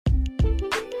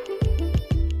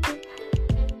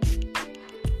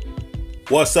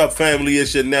What's up, family?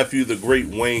 It's your nephew, the great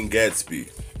Wayne Gatsby.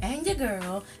 And your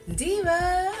girl,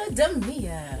 Diva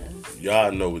Damia.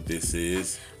 Y'all know what this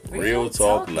is. Real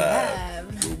Talk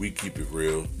Live. Where we keep it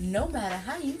real. No matter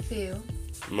how you feel.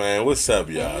 Man, what's up,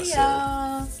 y'all? Hey,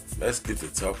 y'all. So, let's get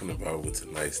to talking about what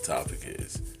tonight's topic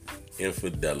is.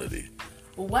 Infidelity.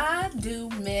 Why do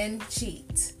men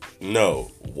cheat?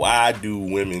 No. Why do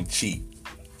women cheat?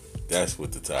 That's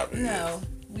what the topic is. No.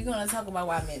 We're going to talk about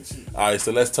why men cheat. All right,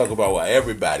 so let's talk about why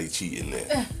everybody cheating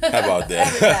then. How about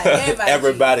that?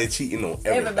 Everybody cheating on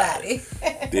everybody.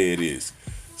 There it is.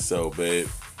 So, babe,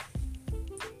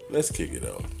 let's kick it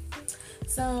off.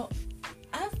 So,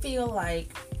 I feel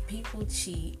like people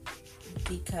cheat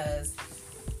because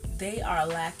they are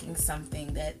lacking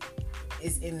something that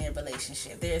is in their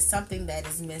relationship. There is something that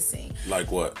is missing. Like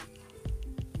what?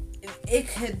 It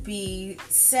could be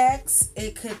sex,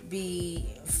 it could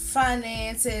be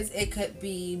finances, it could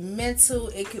be mental,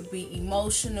 it could be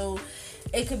emotional,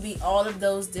 it could be all of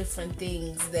those different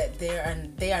things that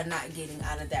they are not getting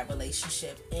out of that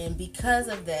relationship. And because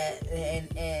of that,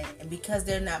 and because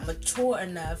they're not mature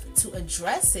enough to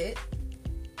address it,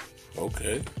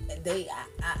 okay.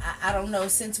 I don't know,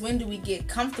 since when do we get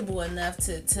comfortable enough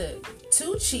to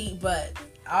cheat, but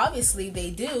obviously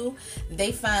they do.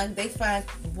 They find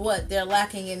what they're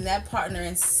lacking in that partner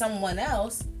and someone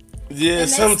else. Yeah,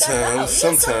 sometimes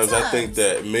I think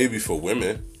that maybe for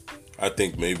women, I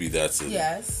think maybe that's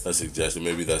a suggestion.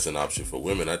 Maybe that's an option for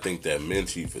women. I think that men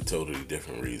cheat for totally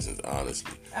different reasons,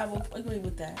 honestly. I will agree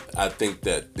with that. I think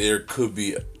that there could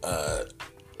be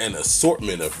an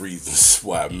assortment of reasons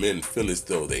why men feel as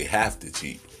though they have to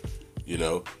cheat. You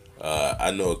know,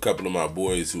 I know a couple of my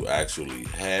boys who actually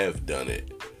have done it.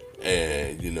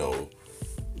 And, you know,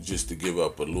 just to give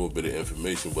up a little bit of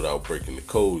information without breaking the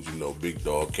code, you know, big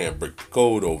dog can't break the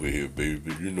code over here,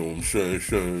 baby. You know what I'm saying?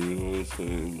 You know what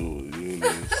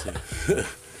I'm saying?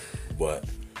 But,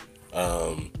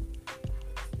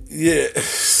 yeah,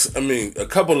 I mean, a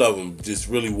couple of them just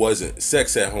really wasn't,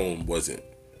 sex at home wasn't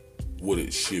what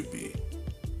it should be.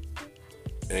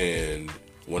 And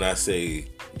when I say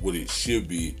what it should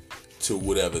be, to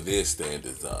whatever their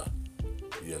standards are.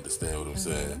 You understand what I'm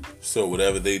saying? So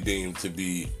whatever they deem to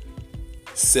be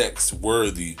sex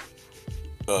worthy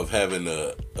of having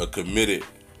a committed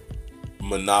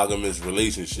monogamous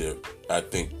relationship, I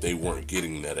think they weren't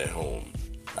getting that at home.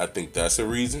 I think that's a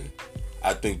reason.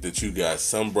 I think that you got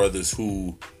some brothers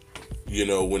who, you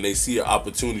know, when they see an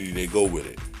opportunity, they go with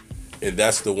it. And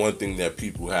that's the one thing that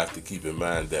people have to keep in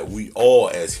mind, that we all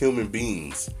as human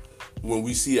beings, when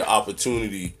we see an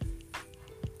opportunity,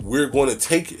 we're going to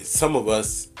take it. Some of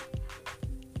us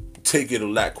take it a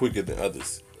lot quicker than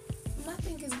others. My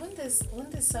thing is,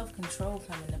 when does self-control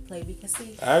come into play? Because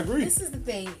see, I agree. This is the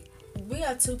thing. We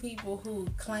are two people who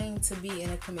claim to be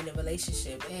in a committed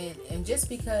relationship, and just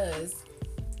because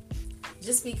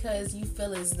you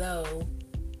feel as though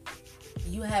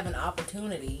you have an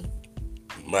opportunity,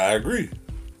 I agree.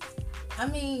 I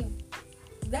mean,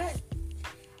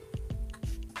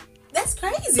 that's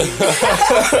crazy. That's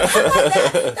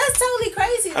totally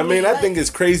crazy. I mean, I think it's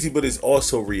crazy, but it's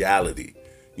also reality.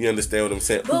 You understand what I'm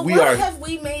saying? But have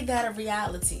we made that a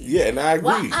reality? Yeah, and I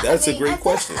agree. That's a great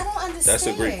question. I don't understand.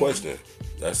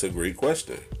 That's a great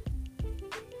question.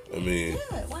 I mean,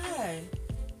 why?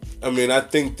 I mean, I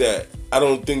don't think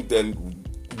that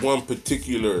one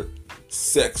particular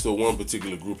sex or one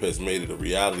particular group has made it a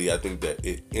reality. I think that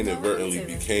it inadvertently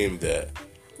became that.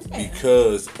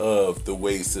 Because of the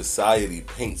way society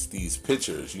paints these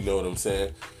pictures, you know what I'm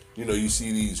saying? You know, you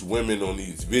see these women on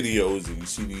these videos, and you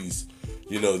see these,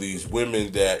 you know, these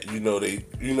women that, you know, they,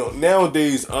 you know,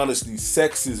 nowadays, honestly,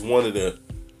 sex is one of the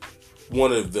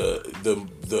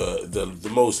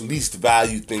most least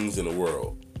valued things in the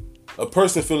world. A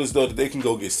person feels as though that they can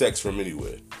go get sex from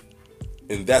anywhere,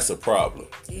 and that's a problem.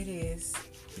 It is,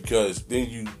 because then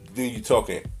you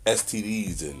talking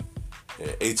STDs and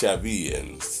HIV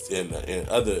and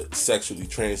other sexually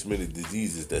transmitted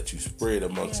diseases that you spread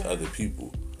amongst other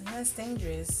people. That's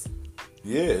dangerous.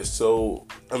 Yeah, so,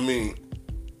 I mean,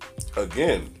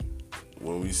 again,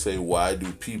 when we say why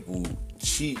do people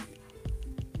cheat,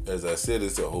 as I said,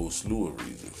 it's a whole slew of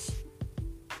reasons.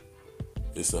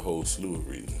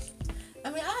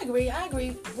 I mean, I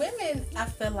agree. Women, I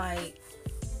feel like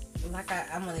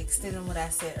I'm going to extend on what I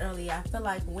said earlier. I feel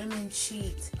like women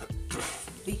cheat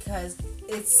because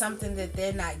it's something that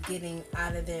they're not getting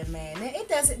out of their man. And it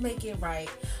doesn't make it right,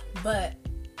 but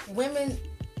women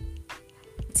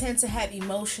tend to have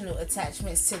emotional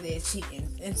attachments to their cheating,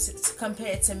 and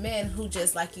compared to men who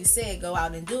just, like you said, go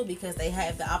out and do it because they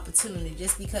have the opportunity,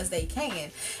 just because they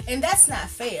can. And that's not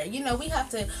fair. You know, we have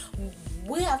to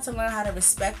we have to learn how to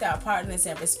respect our partners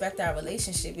and respect our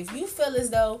relationship. If you feel as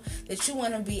though that you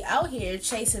want to be out here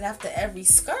chasing after every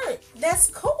skirt, that's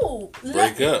cool.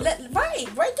 Break up.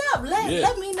 Break up.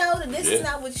 Let me know that this is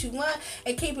not what you want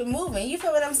and keep it moving. You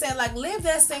feel what I'm saying? Like, live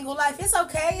that single life. It's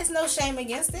okay. It's no shame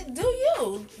against it. Do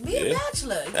you. Be a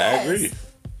bachelor. Yes. I agree.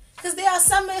 Because there are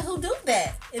some men who do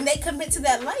that and they commit to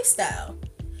that lifestyle.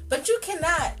 But you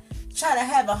cannot try to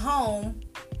have a home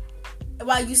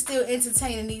while you still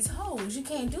entertaining these hoes. You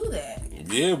can't do that.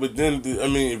 Yeah, but then, I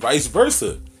mean, vice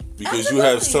versa. Because Absolutely. you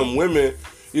have some women,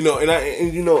 you know,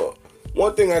 and you know,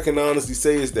 one thing I can honestly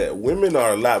say is that women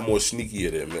are a lot more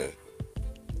sneakier than men.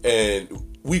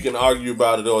 And we can argue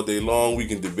about it all day long. We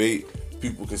can debate.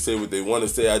 People can say what they want to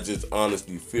say. I just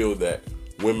honestly feel that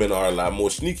women are a lot more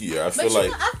sneakier. I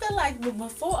feel like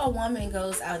before a woman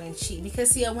goes out and cheat, because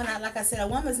see, like I said, a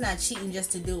woman's not cheating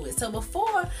just to do it. So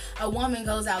before a woman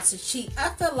goes out to cheat, I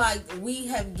feel like we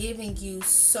have given you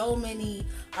so many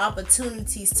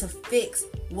opportunities to fix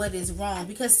what is wrong.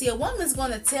 Because see, a woman's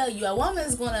gonna tell you, a woman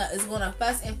is gonna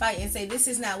fuss and fight and say, this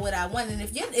is not what I want,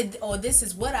 and or this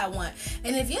is what I want.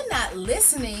 And if you're not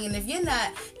listening, and if you're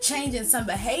not changing some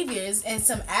behaviors and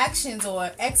some actions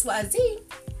or XYZ,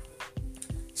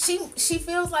 she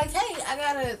feels like, hey, I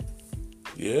gotta.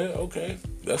 Yeah, okay,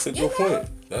 that's a good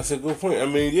point. That's a good point. I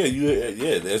mean,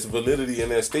 there's validity in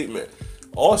that statement.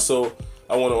 Also,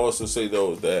 I want to also say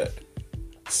though that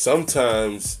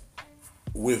sometimes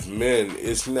with men,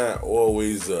 it's not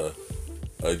always a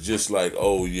just like,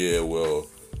 oh yeah, well,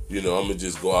 you know, I'm gonna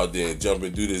just go out there and jump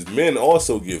and do this. Men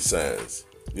also give signs.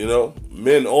 You know,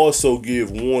 men also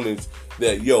give warnings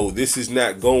that, yo, this is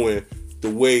not going the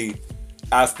way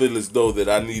I feel as though that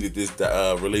I needed this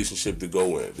relationship to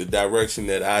go in. The direction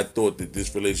that I thought that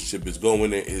this relationship is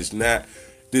going in is not.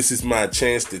 This is my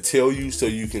chance to tell you so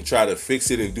you can try to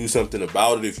fix it and do something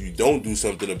about it. If you don't do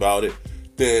something about it,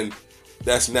 then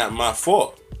that's not my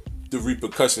fault. The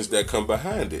repercussions that come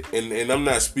behind it. And I'm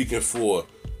not speaking for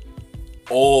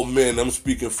all men. I'm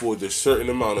speaking for the certain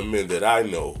amount of men that I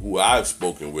know who I've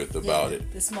spoken with about it.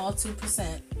 The small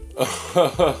 2%.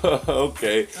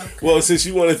 Okay. Well, since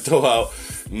you want to throw out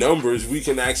numbers, we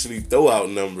can actually throw out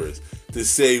numbers to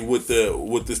say what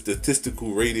the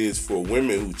statistical rate is for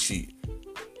women who cheat.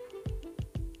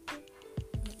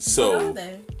 So, what are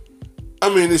they? I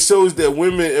mean, it shows that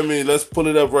women. I mean, let's pull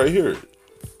it up right here.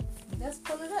 Let's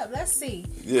pull it up. Let's see.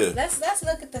 Yeah. Let's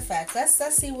look at the facts.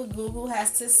 Let's see what Google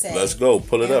has to say. Let's go.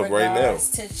 Pull it up right now.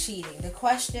 To cheating. The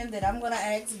question that I'm gonna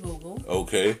ask Google.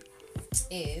 Okay.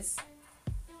 Is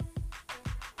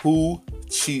who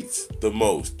cheats the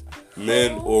most,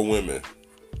 men or women?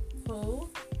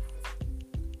 Who?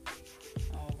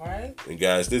 All right. And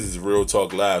guys, this is Real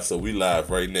Talk Live, so we live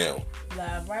right now.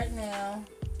 Live right now.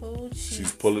 Who cheats?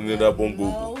 She's pulling it up on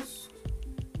Google. Most,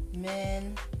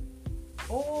 men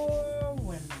or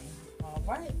women? All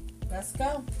right. Let's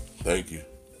go. Thank you.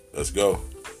 Let's go.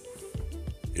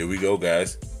 Here we go,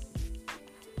 guys.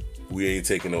 We ain't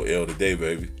taking no L today,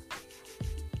 baby.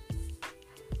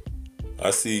 I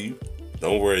see you.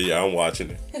 Don't worry, y'all. I'm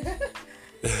watching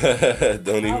it.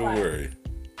 Don't even worry.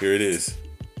 Here it is.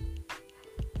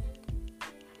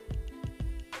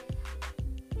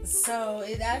 So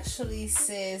it actually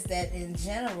says that in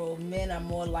general, men are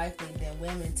more likely than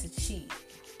women to cheat.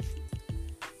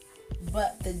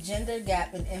 But the gender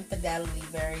gap in infidelity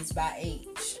varies by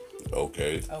age.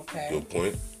 Okay. Good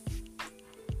point.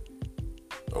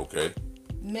 Okay.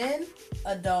 Men,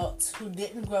 adults who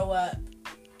didn't grow up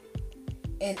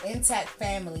in intact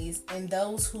families, and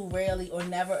those who rarely or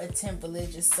never attend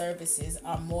religious services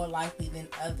are more likely than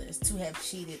others to have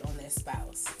cheated on their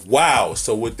spouse. Wow.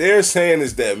 So what they're saying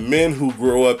is that men who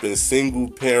grow up in single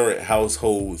parent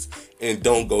households and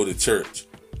don't go to church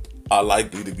are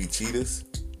likely to be cheaters?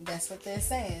 That's what they're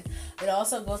saying. It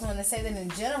also goes on to say that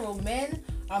in general, men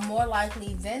are more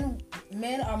likely than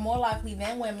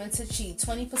women to cheat.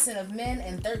 20% of men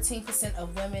and 13%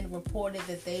 of women reported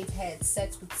that they've had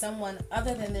sex with someone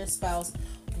other than their spouse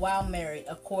while married,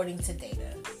 according to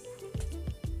data.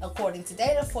 According to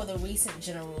data for the recent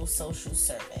General Social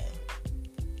Survey.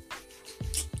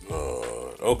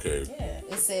 Okay. Yeah,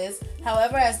 it says,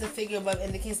 however, as the figure above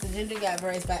indicates, the gender gap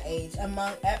varies by age.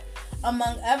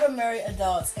 Among ever married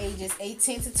adults ages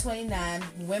 18 to 29,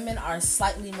 women are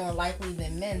slightly more likely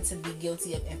than men to be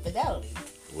guilty of infidelity.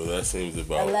 Well, that seems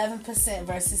about 11%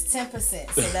 versus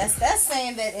 10%. So that's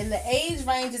saying that in the age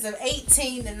ranges of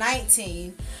 18 to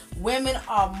 19, women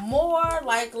are more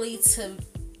likely to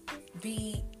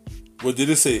be. Well, did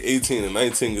it say 18 to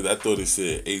 19? Because I thought it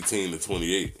said 18 to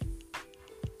 28.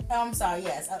 I'm sorry,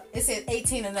 yes. It says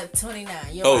 18 and up 29.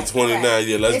 You're Oh, right, 29. correct.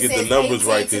 Yeah, let's It get the says numbers 18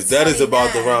 right, to because that is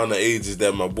about 29. around the ages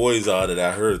that my boys are that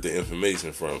I heard the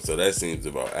information from. So that seems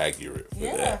about accurate for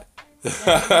that.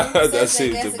 That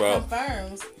seems about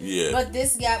confirms. Yeah. But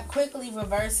this gap quickly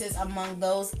reverses among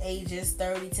those ages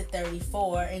 30 to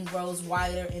 34 and grows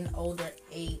wider in older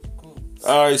age groups.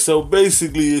 All right, so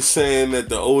basically it's saying that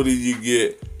the older you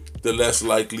get, the less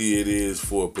likely it is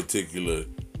for a particular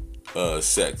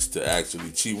sex to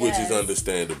actually cheat, which is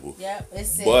understandable. Yep, it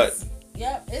says. But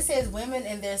it says women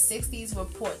in their 60s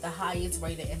report the highest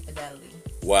rate of infidelity.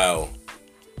 Wow.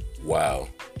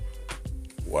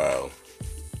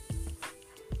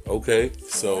 Okay,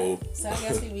 so I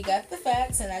guess we got the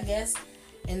facts, and I guess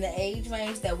in the age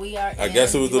range that we are in, I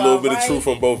guess it was a little bit of truth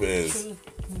on both ends.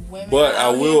 But I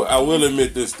will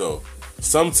admit this though.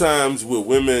 Sometimes what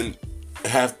women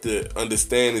have to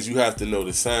understand is you have to know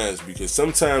the signs, because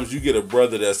sometimes you get a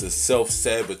brother that's a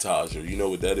self-sabotager. You know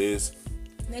what that is?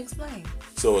 Explain.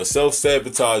 So a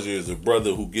self-sabotager is a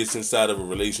brother who gets inside of a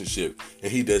relationship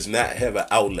and he does not have an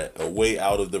outlet, a way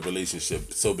out of the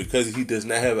relationship. So because he does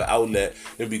not have an outlet,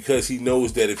 and because he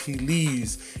knows that if he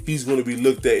leaves, he's going to be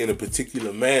looked at in a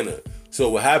particular manner. So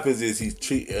what happens is he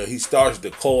starts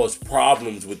to cause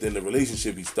problems within the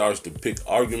relationship. He starts to pick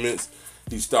arguments.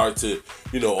 He starts to,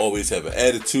 always have an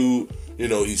attitude.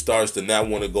 He starts to not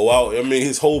want to go out. I mean,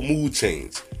 his whole mood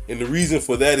changed. And the reason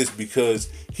for that is because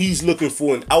he's looking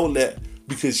for an outlet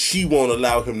because she won't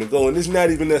allow him to go. And it's not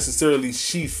even necessarily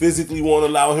she physically won't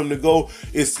allow him to go.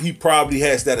 It's he probably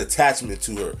has that attachment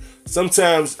to her.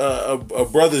 Sometimes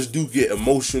brothers do get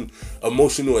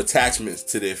emotional attachments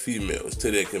to their females,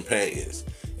 to their companions.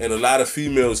 And a lot of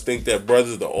females think that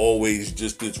brothers are always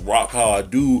just this rock hard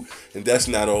dude, and that's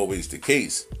not always the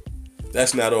case.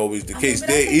 That's not always the case.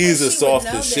 There is a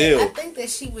softer shell. I think that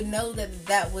she would know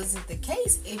that wasn't the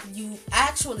case if you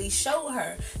actually show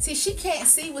her. See, she can't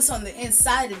see what's on the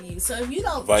inside of you. So if you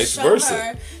don't show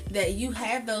her that you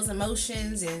have those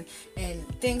emotions and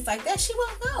things like that, she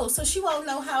won't know. So she won't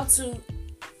know how to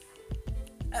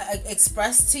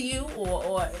express to you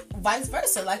or vice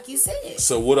versa, like you said.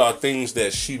 So what are things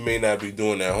that she may not be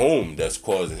doing at home that's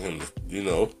causing him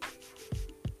to,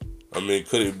 I mean,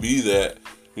 could it be that,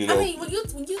 I mean, when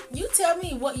you tell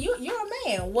me what you're a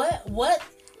man. What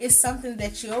is something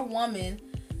that your woman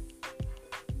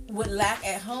would lack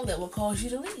at home that would cause you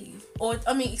to leave? Or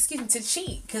to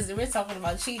cheat, because we're talking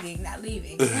about cheating, not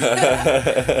leaving.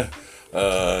 Hey,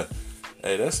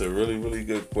 that's a really, really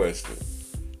good question.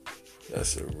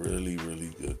 That's a really,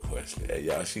 really good question. Hey,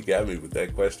 y'all, she got me with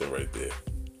that question right there.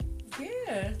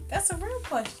 Yeah, that's a real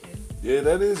question. Yeah,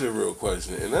 that is a real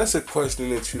question. And that's a question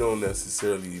that you don't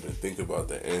necessarily even think about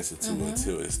the answer to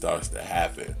until it starts to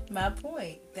happen. My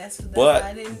point. That's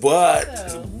But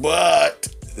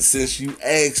since you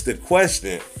asked the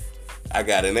question, I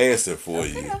got an answer for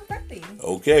you. I'm ready.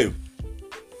 Okay.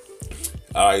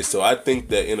 All right, so I think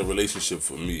that in a relationship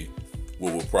for me,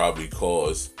 what would probably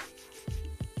cause...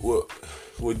 Well,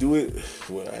 I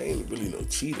ain't really no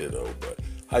cheater though, but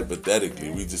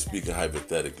hypothetically, we just speaking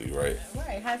hypothetically, right?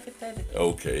 Right, hypothetically.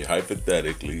 Okay,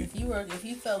 hypothetically. If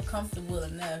you felt comfortable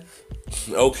enough.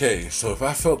 Okay, so if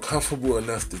I felt comfortable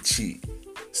enough to cheat,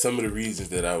 some of the reasons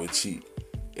that I would cheat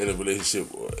in a relationship,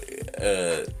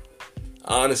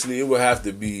 honestly, it would have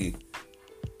to be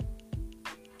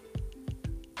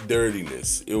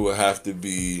dirtiness. It would have to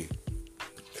be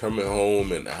coming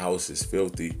home and the house is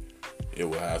filthy. It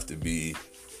would have to be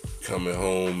coming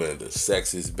home and the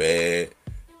sex is bad.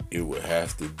 It would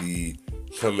have to be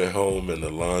coming home and the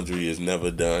laundry is never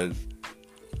done.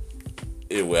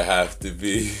 It would have to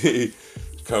be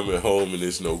coming home and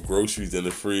there's no groceries in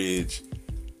the fridge.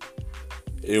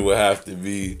 It would have to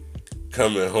be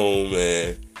coming home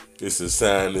and it's a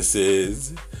sign that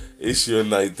says it's your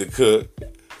night to cook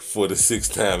for the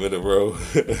 6th time in a row.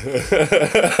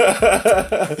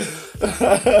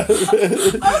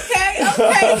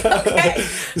 Okay.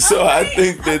 So I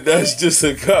think that's just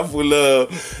a couple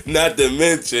of, not to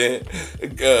mention,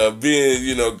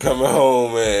 being, coming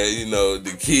home and,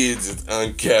 the kids is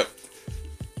unkept.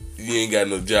 You ain't got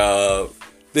no job.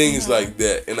 Things like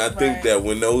that. And I think that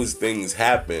when those things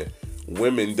happen,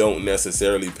 women don't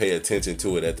necessarily pay attention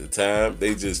to it at the time.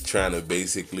 They just trying to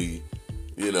basically,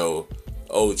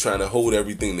 trying to hold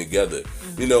everything together.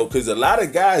 Because a lot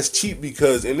of guys cheat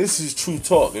because, and this is true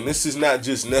talk, and this is not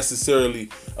just necessarily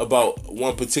about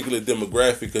one particular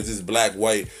demographic, because it's black,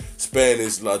 white,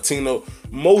 Spanish, Latino.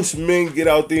 Most men get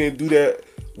out there and do that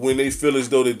when they feel as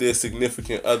though that their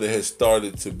significant other has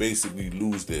started to basically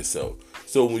lose their self.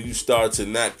 So when you start to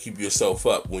not keep yourself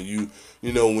up, when you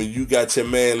got your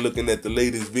man looking at the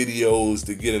latest videos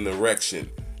to get an erection,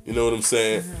 You know what I'm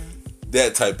saying?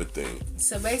 That type of thing.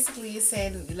 So basically, you're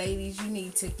saying, ladies, you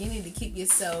need to keep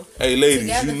yourself. Hey, ladies,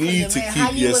 together you need to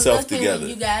keep you yourself looking together. When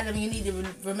you got them, you need to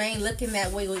remain looking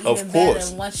that way, or even Of course.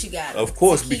 better once you got them. Of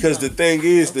course, because the thing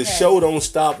is, the Okay. show don't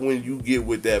stop when you get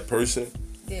with that person.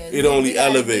 Yeah, It only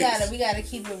elevates. We gotta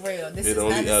keep it real. This It is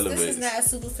only not, elevates. This is not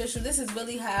superficial. This is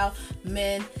really how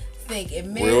men think.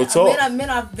 And men, Real talk. Men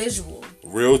are visual.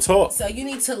 Real talk. So you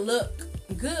need to look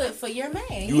good for your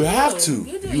man. You have do.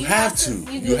 to. You do. You have to.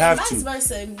 You do. You have Vice to.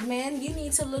 versa, man. You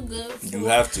need to look good for You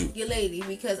have to. your lady,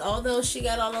 because although she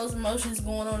got all those emotions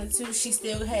going on too, she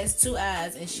still has two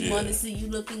eyes, and she want to see you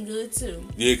looking good too.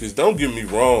 Yeah, because don't get me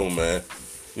wrong, man.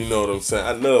 You know what I'm saying?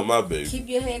 I love my baby. Keep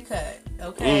your hair cut,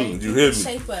 okay? You hear me?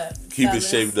 Shape up. Keep fellas. it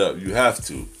shaped up. You have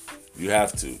to. You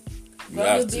have to. You Grow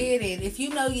have your to. beard in. If you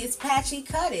know it's patchy,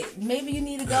 cut it. Maybe you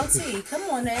need a goatee. Come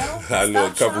on now. I know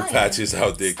a Stop couple trying. patches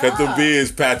out there. Stop. Cut them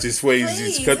beards, patches, Please,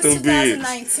 Swayzes. Cut it's them beards.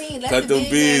 2019. Let Cut the them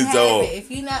beard beards gang have off. it.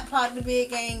 If you're not part of the beard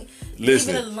gang,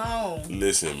 Listen. leave it alone.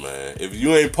 Listen, man. If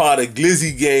you ain't part of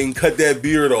Glizzy gang, cut that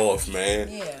beard off, man.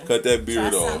 Yeah. Cut that Try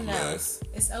beard off, something man. else.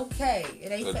 It's okay.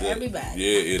 It ain't Cut for that- everybody.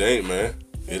 Yeah, it ain't, man.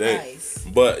 It ain't. Nice.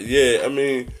 But yeah, I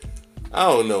mean, I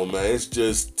don't know, man. It's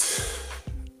just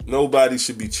nobody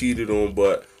should be cheated on,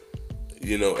 but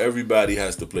you know, everybody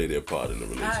has to play their part in the I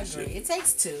relationship. agree. It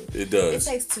takes two. It does. It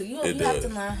takes two. You It have to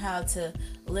does. learn how to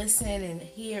listen and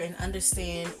hear and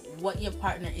understand what your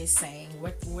partner is saying,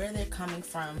 where they're coming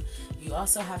from. You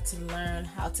also have to learn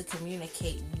how to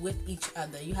communicate with each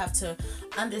other. You have to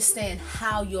understand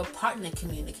how your partner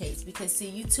communicates, because see,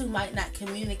 you two might not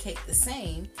communicate the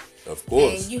same. Of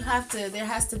course. And you have to. There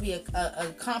has to be a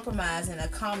compromise and a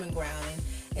common ground.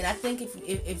 And I think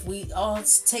if we all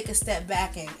take a step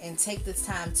back and take the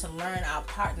time to learn our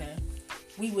partner,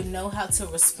 we would know how to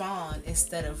respond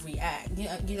instead of react.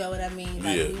 You know what I mean?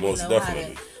 Yeah, we would most know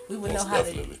definitely. We would Most know how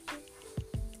definitely.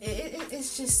 to.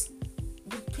 It's just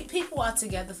people are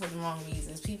together for the wrong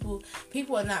reasons.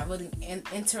 People are not really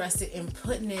interested in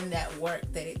putting in that work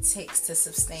that it takes to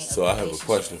sustain. So I have a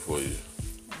question for you.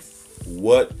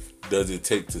 What does it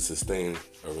take to sustain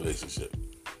a relationship?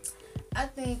 I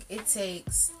think it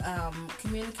takes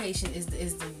communication is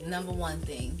the number one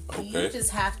thing. Okay. You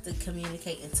just have to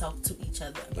communicate and talk to each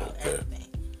other about everything.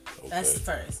 Okay. That's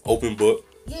first. Open book.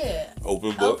 Yeah.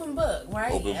 Open book. Open book,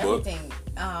 right? Open book. Everything.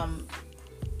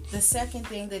 The second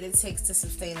thing that it takes to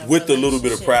sustain a With a little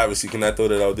bit of relationship- privacy. Can I throw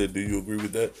that out there? Do you agree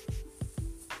with that?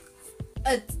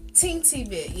 A teensy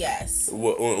bit, yes.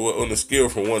 On a scale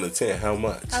from 1 to 10, how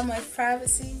much? How much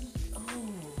privacy?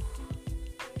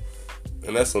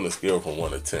 And that's on a scale from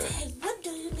 1 to 10. Hey, what do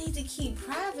you need to keep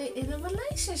private in a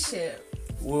relationship?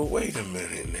 Well, wait a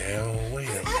minute now. Wait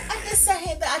a minute. I just sat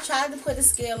here. I tried to put a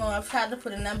scale on. I tried to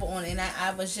put a number on, and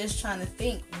I was just trying to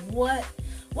think what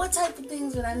type of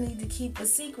things would I need to keep a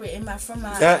secret from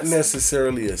my Not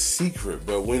necessarily a secret,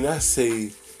 but when I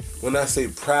say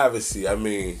privacy, I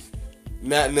mean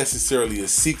not necessarily a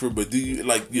secret, but do you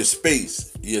like your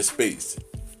space? Your space.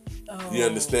 Oh. You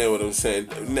understand what I'm saying?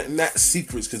 Not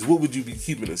secrets, because what would you be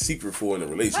keeping a secret for in a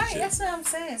relationship? Right, that's what I'm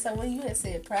saying. So when you had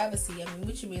said privacy, I mean,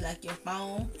 what you mean, like your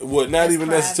phone? Well, not That's even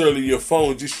private. necessarily your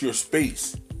phone, just your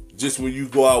space. Just when you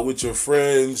go out with your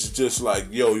friends, just like,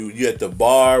 yo, you at the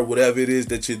bar, whatever it is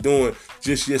that you're doing,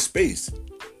 just your space.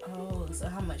 Oh, so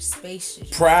how much space should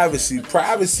you Privacy.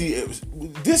 have in a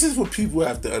This is what people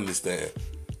have to understand.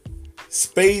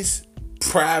 Space,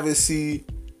 privacy,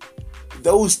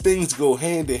 those things go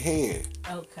hand in hand.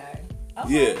 Okay.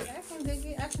 Yeah. I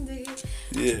can dig it.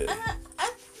 Yeah.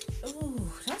 Ooh,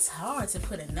 that's hard to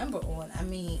put a number on. I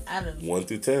mean, out of 1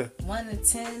 through 10. 1 to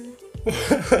 10.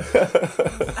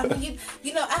 I mean,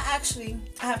 you know, I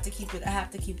have to keep it. I have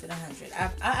to keep it 100.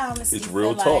 I honestly, It's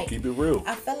real feel talk. like, Keep it real.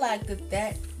 I feel like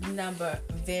that number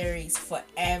varies for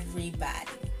everybody.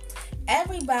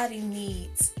 Everybody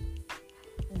needs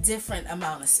different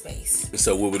amount of space.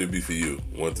 So what would it be for you?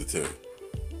 1 to 10.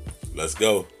 Let's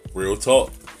go. Real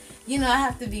talk. You know, I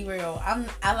have to be real.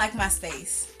 I like my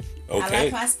space. Okay. I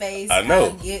like my space. I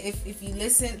know. If you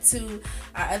listen to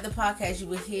our other podcast, you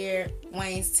will hear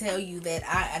Wayne's tell you that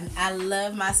I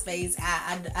love my space.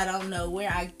 I don't know where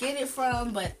I get it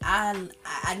from, but I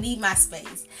need my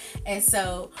space. And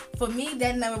so for me,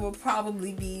 that number will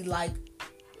probably be like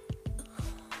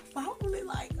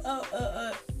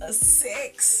a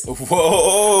 6.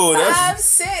 Whoa, 5,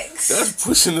 6. that's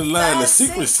pushing the line 5, of 6.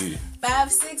 secrecy.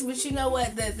 5, 6, but you know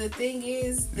what? The thing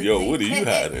is... What are you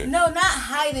hiding? No, not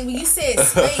hiding, but you said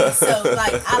space. So,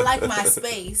 like, I like my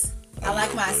space. I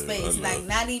like my space. Like,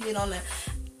 not even on the...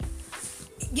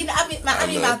 you know, I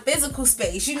mean my physical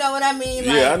space. You know what I mean?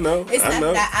 Like, yeah, I know. It's I not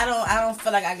know. that I don't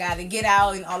feel like I gotta get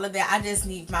out and all of that. I just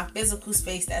need my physical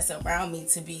space that's around me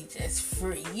to be just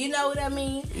free. You know what I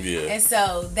mean? Yeah. And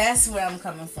so that's where I'm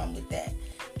coming from with that.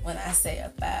 When I say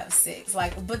a 5'6",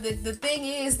 like, but the thing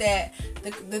is that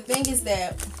the thing is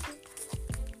that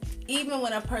even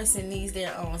when a person needs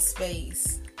their own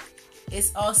space,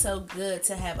 it's also good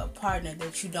to have a partner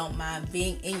that you don't mind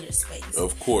being in your space.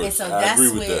 Of course, and so I that's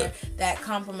agree with where that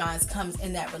compromise comes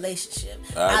in that relationship.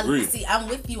 I agree. See, I'm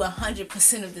with you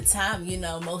 100% of the time. You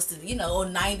know, most of or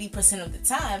 90% of the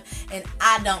time, and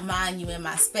I don't mind you in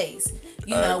my space.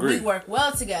 You know, we work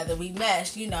well together. We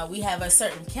mesh. You know, we have a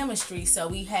certain chemistry, so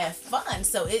we have fun.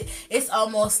 So it's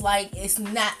almost like it's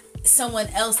not someone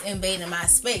else invading my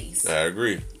space. I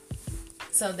agree.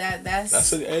 So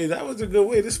that was a good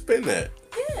way to spin that.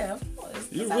 Yeah, of course.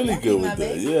 You're really good with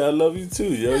that. Yeah, I love you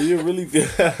too, yo. You're really good.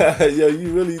 Yo,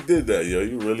 you really did that, yo.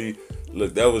 You really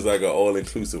look. That was like an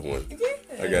all-inclusive one.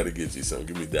 Yeah. I gotta get you some.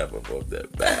 Give me that one off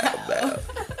that. Bow.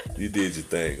 You did your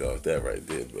thing off that right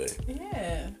there, babe.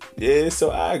 Yeah. Yeah.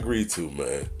 So I agree too,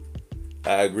 man.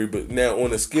 I agree, but now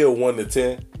on a scale 1 to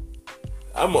 10,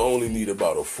 I'ma only need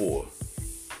about a 4.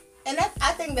 And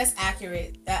I think that's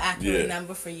accurate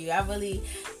number for you.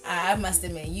 I must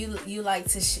admit, you like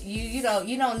to you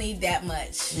don't need that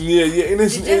much. Yeah, and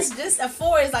it's just a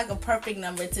 4 is like a perfect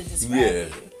number to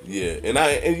describe you.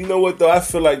 Yeah, and you know what though, I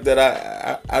feel like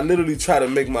that I literally try to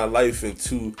make my life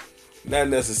into not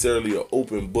necessarily an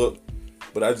open book,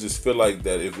 but I just feel like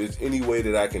that if it's any way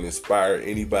that I can inspire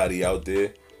anybody out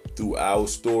there through our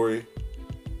story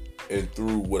and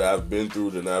through what I've been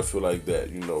through, then I feel like that,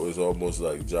 it's almost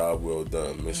like job well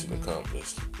done, mission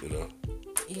accomplished,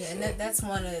 Yeah, so. And that's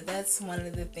one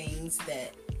of the things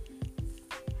that,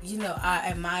 I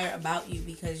admire about you,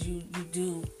 because you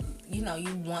do,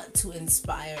 you want to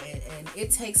inspire, and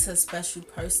it takes a special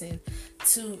person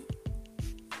to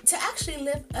actually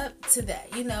live up to that.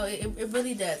 It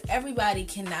really does. Everybody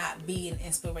cannot be an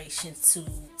inspiration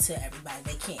to everybody.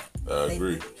 They can't. I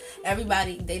agree.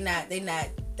 Everybody, they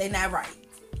not right.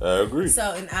 I agree.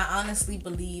 So, and I honestly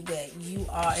believe that you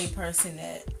are a person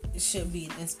that should be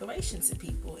an inspiration to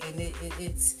people, and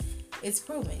it's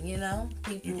proven.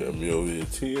 People. You got me over here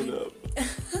tearing up.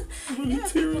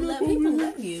 People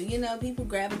love you. People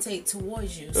gravitate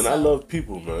towards you. And I love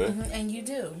people, man. And you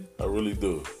do. I really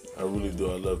do. I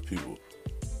love people.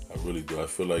 I really do. I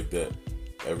feel like that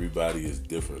everybody is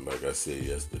different, like I said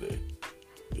yesterday.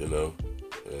 And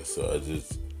so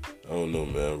I don't know,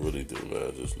 man. I really do, man.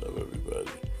 I just love everybody.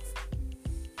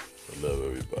 I love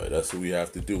everybody. That's what we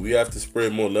have to do. We have to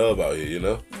spread more love out here,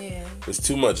 Yeah. There's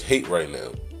too much hate right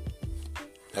now.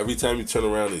 Every time you turn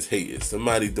around, it's hate. It's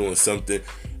somebody doing something.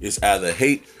 It's either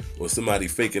hate or somebody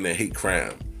faking a hate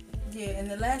crime. Yeah,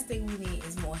 and the last thing we need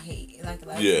is more hate. Like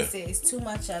you said, it's too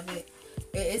much of it.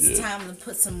 It's time to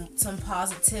put some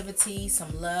positivity,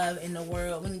 some love in the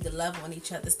world. We need to love on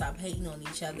each other. Stop hating on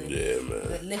each other. Yeah,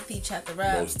 man. Lift each other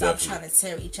up. Most Stop definitely. trying to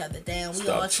tear each other down. Stop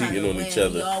We all trying to cheating on win. each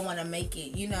other. We all want to make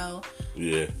it.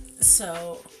 Yeah.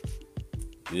 So.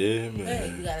 Yeah,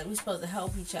 man. Yeah, we're supposed to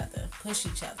help each other, push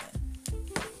each other.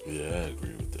 Yeah, I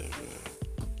agree with that,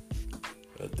 man.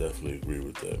 I definitely agree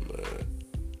with that, man.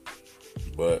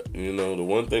 But, the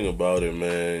one thing about it,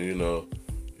 man,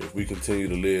 if we continue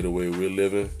to live the way we're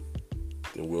living,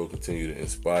 then we'll continue to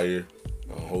inspire.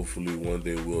 Hopefully one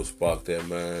day we'll spark that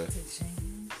mind.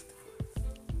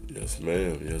 Yes,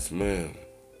 ma'am. Yes, ma'am.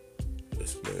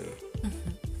 Yes, ma'am.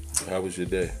 How was your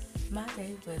day? My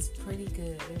day was pretty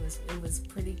good. It was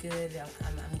pretty good.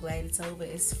 I'm glad it's over.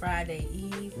 It's Friday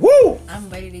Eve. Woo! I'm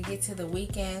ready to get to the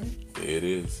weekend. It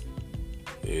is.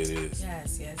 It is.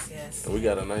 Yes. And we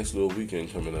got a nice little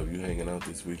weekend coming up. You hanging out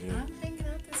this weekend? I'm hanging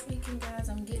out this weekend, guys.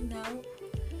 I'm getting out.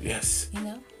 Yes.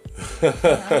 I'm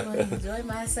going to enjoy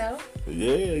myself.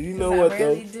 Yeah, you know what, though?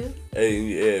 I really do. Hey,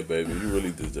 yeah, baby. You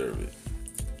really deserve it.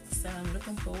 So I'm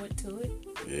looking forward to it.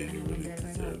 Yeah, you really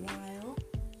deserve it.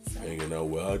 So. Hanging out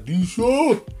with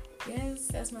Adisha. Yes,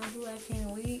 that's my boo. I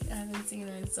can't wait. I haven't seen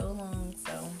her in so long,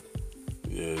 so.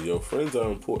 Yeah, your friends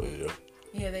are important, yo.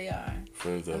 Yeah, they are.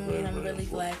 Friends are I'm really important.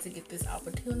 glad to get this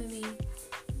opportunity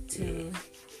to. Yeah.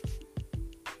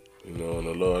 And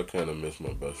although I kind of miss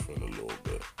my best friend a little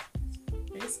bit.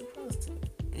 You're supposed to.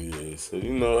 Yeah, so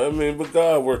but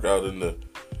God work out in the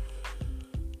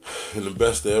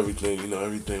best of everything.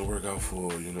 Everything work out for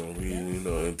we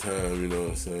in time. What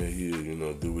I'm saying, he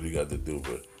do what he got to do.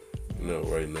 But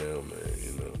right now,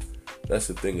 man, that's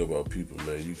the thing about people,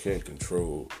 man. You can't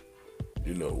control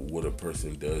what a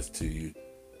person does to you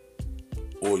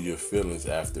or your feelings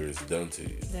after it's done to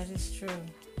you. That is true.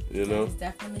 That is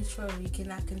definitely true. You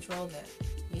cannot control that.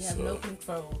 You have no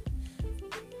control.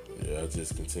 Yeah, I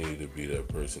just continue to be that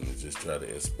person to just try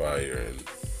to inspire and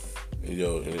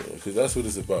because that's what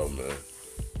it's about, man.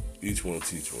 Each one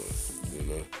teach one, you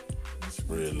know.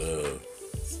 Spread love.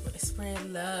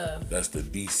 Spread love. That's the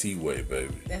DC way,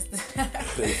 baby. That's the.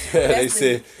 They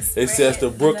said that's the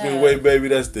Brooklyn way, baby.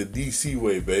 That's the DC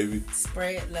way, baby.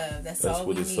 Spread love. That's all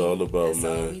what we it's need. all about, that's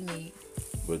man. All we need.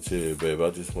 But yeah, babe, I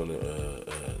just want to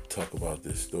talk about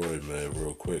this story, man,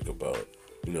 real quick about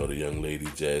the young lady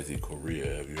Jazzy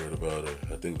Correa. Have you heard about her?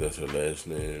 I think that's her last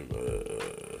name.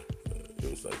 It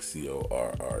was like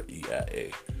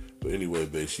Correia. But anyway,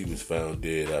 babe, she was found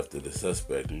dead after the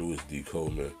suspect, Louis D.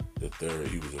 Coleman III,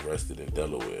 he was arrested in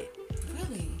Delaware.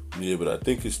 Really? Yeah, but I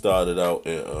think it started out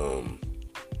in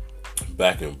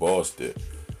back in Boston.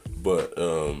 But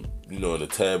in the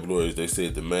tabloids, they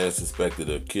said the man suspected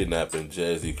of kidnapping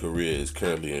Jazzy Correa is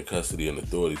currently in custody, and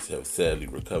authorities have sadly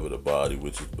recovered a body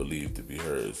which is believed to be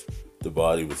hers. The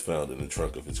body was found in the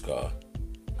trunk of his car.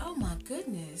 Oh my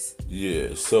goodness.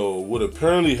 Yeah, so what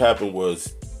apparently happened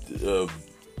was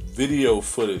surveillance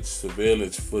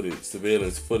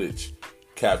footage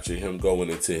captured him going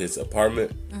into his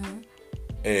apartment,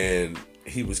 and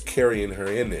he was carrying her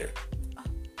in there.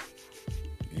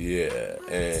 Yeah,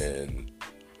 and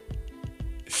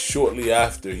shortly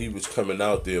after he was coming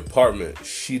out the apartment,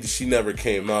 she never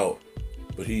came out,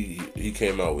 but he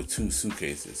came out with 2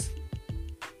 suitcases.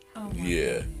 Oh my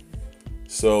yeah. goodness.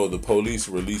 So the police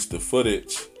released the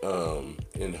footage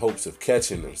in hopes of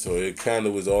catching him. So it kind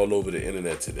of was all over the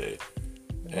internet today.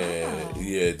 Wow. And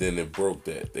yeah, then it broke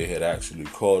that they had actually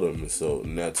caught him. And so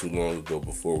not too long ago,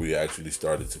 before we actually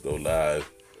started to go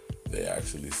live, they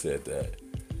actually said that.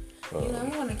 We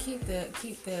want to keep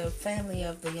the family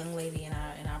of the young lady in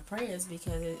our prayers,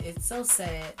 because it's so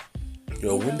sad.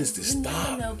 Yo, when does this stop?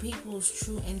 You never know people's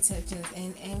true intentions,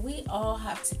 and we all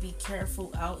have to be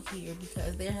careful out here,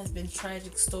 because there has been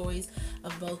tragic stories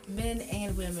of both men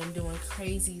and women doing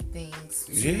crazy things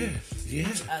to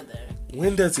each other.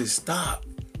 When does it stop?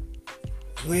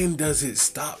 When does it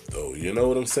stop, though? You know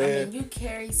what I'm saying? I mean, you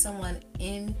carry someone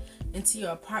into your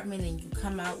apartment and you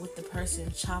come out with the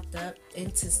person chopped up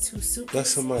into 2 suitcases. That's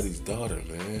somebody's daughter,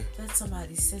 man. That's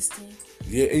somebody's sister.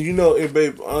 Yeah, and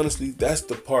babe, honestly, that's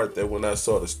the part that when I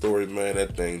saw the story, man,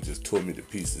 that thing just tore me to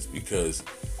pieces, because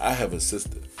I have a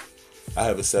sister. I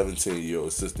have a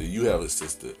 17-year-old sister. You have a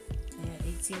sister.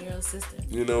 Yeah, 18-year-old sister.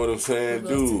 You know what I'm saying, who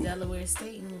goes dude? To Delaware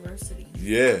State University.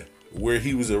 Yeah, where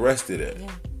he was arrested at.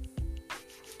 Yeah.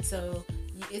 So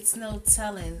it's no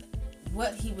telling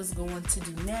what he was going to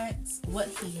do next, what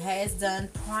he has done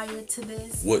prior to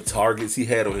this. What targets he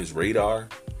had on his radar.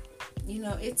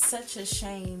 It's such a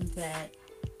shame that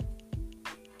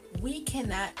we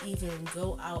cannot even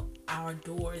go out our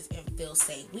doors and feel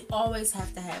safe. We always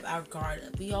have to have our guard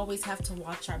up. We always have to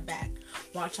watch our back,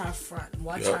 watch our front,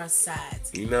 watch our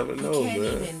sides. You never know,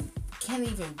 man. Can't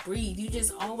even breathe. You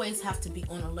just always have to be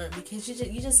on alert, because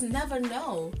you just never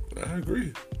know. I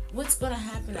agree. What's gonna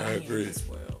happen out here in this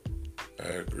world? I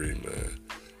agree, man.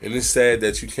 And it's sad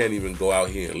that you can't even go out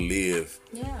here and live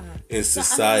in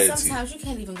society. Sometimes you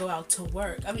can't even go out to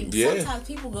work. Sometimes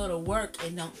people go to work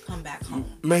and don't come back home.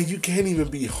 Man, you can't even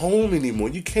be home anymore.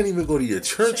 You can't even go to your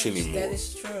church anymore. That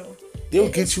is true. They'll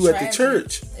get you at the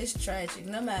church. It's tragic.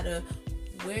 No matter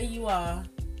where you are.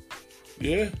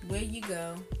 Yeah. Where you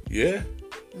go. Yeah.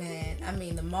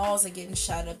 Man, the malls are getting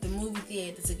shot up. The movie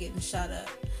theaters are getting shot up.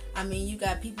 You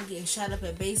got people getting shot up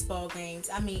at baseball games.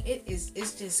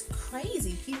 It's just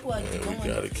crazy. People are going we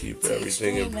gotta keep to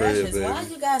everything in extreme prayer, measures. baby. Why are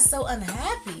you guys so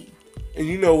unhappy? And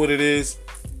you know what it is?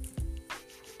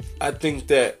 I think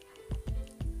that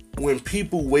when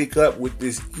people wake up with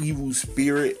this evil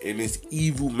spirit and this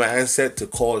evil mindset to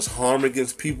cause harm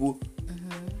against people,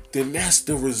 then that's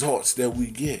the results that we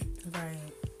get. Right.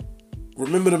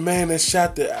 Remember the man that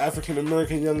shot the African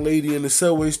American young lady in the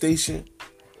subway station?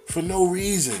 For no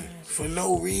reason. For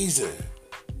no reason.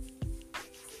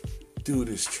 Dude,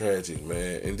 it's tragic,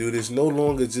 man. And dude, it's no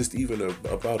longer just even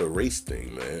about a race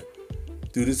thing, man.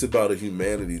 Dude, it's about a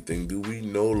humanity thing. Dude, we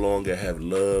no longer have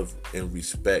love and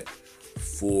respect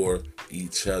for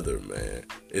each other, man.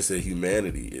 It's a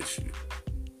humanity issue.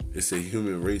 It's a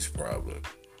human race problem.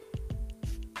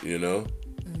 You know?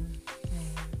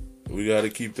 We got to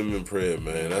keep them in prayer,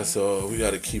 man. That's all. We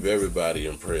got to keep everybody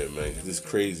in prayer, man, because it's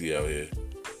crazy out here.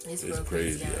 It's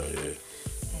crazy out here.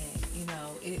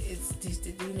 And,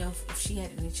 do you know if she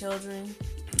had any children?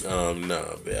 Nah, man,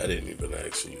 I didn't even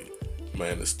actually.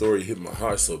 Man, the story hit my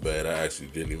heart so bad, I actually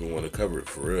didn't even want to cover it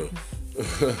for real.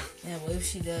 Yeah, well, if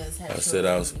she does have children, said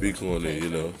I'll speak on it,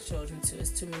 children too.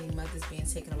 It's too many mothers being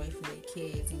taken away from their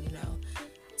kids, and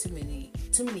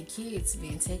too many kids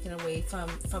being taken away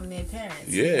from their parents.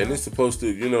 Yeah, and it's supposed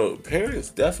to, parents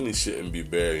definitely shouldn't be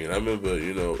burying. I remember,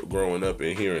 growing up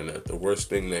and hearing that the worst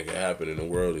thing that can happen in the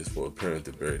world is for a parent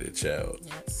to bury their child.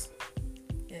 Yes.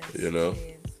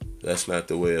 That's not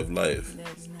the way of life.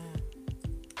 That's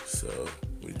not. So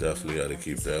we definitely got to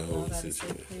keep that whole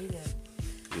situation.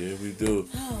 Yeah, we do.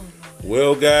 Oh,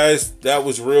 well, guys, that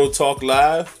was Real Talk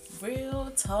Live.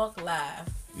 Real Talk Live.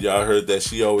 Y'all heard that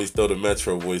she always throw the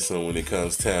Metro voice on when it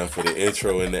comes time for the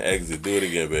intro and the exit. Do it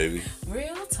again, baby.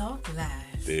 Real Talk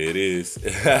Live. There it is.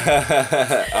 All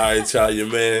right, y'all, your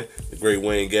man, the great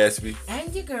Wayne Gatsby.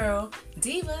 And your girl,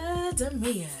 Diva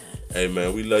Damia. Hey,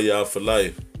 man, we love y'all for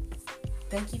life.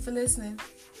 Thank you for listening.